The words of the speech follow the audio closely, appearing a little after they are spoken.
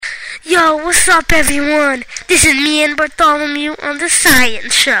Yo, what's up everyone? This is me and Bartholomew on the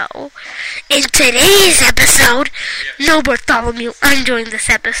Science Show. In today's episode, no Bartholomew, I'm doing this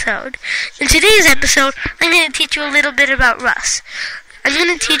episode. In today's episode, I'm going to teach you a little bit about rust. I'm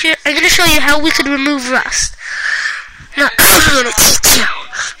going to show you how we could remove rust. Now, I'm going to teach you.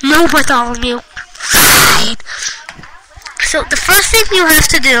 No Bartholomew. Fine. So, the first thing you have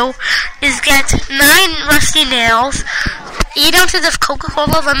to do is get 9 rusty nails, 8 ounces of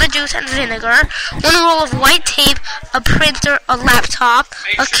Coca-Cola, lemon juice, and vinegar, 1 roll of white tape, a printer, a laptop,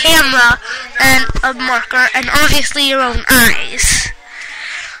 a camera, and a marker, and obviously your own eyes.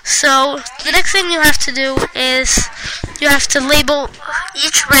 So, the next thing you have to do is you have to label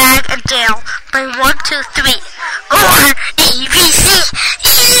each rag and nail by 1, 2, 3. Or ABC.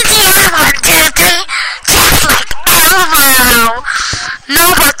 Easy 1, 2, 3. Just like Elmo.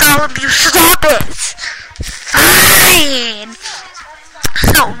 No, Bartholomew, stop it. Fine.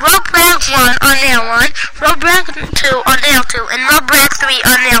 So, rub rag 1 on nail 1, rub rag 2 on nail 2, and rub rag 3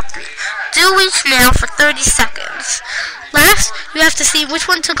 on nail 3. Do each nail for 30 seconds. Last, you have to see which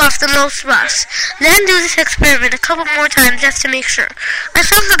one took off the most rust. Then do this experiment a couple more times just to make sure. I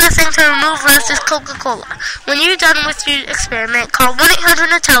found the best thing to remove rust is Coca-Cola. When you're done with your experiment, call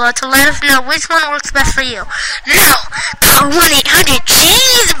 1-800-NUTELLA to let us know which one works best for you. No! Call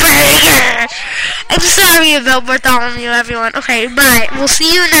 1-800-CHEESEBURGER! I'm sorry about Bartholomew, everyone. Okay, bye. We'll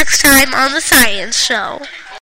see you next time on the Science Show.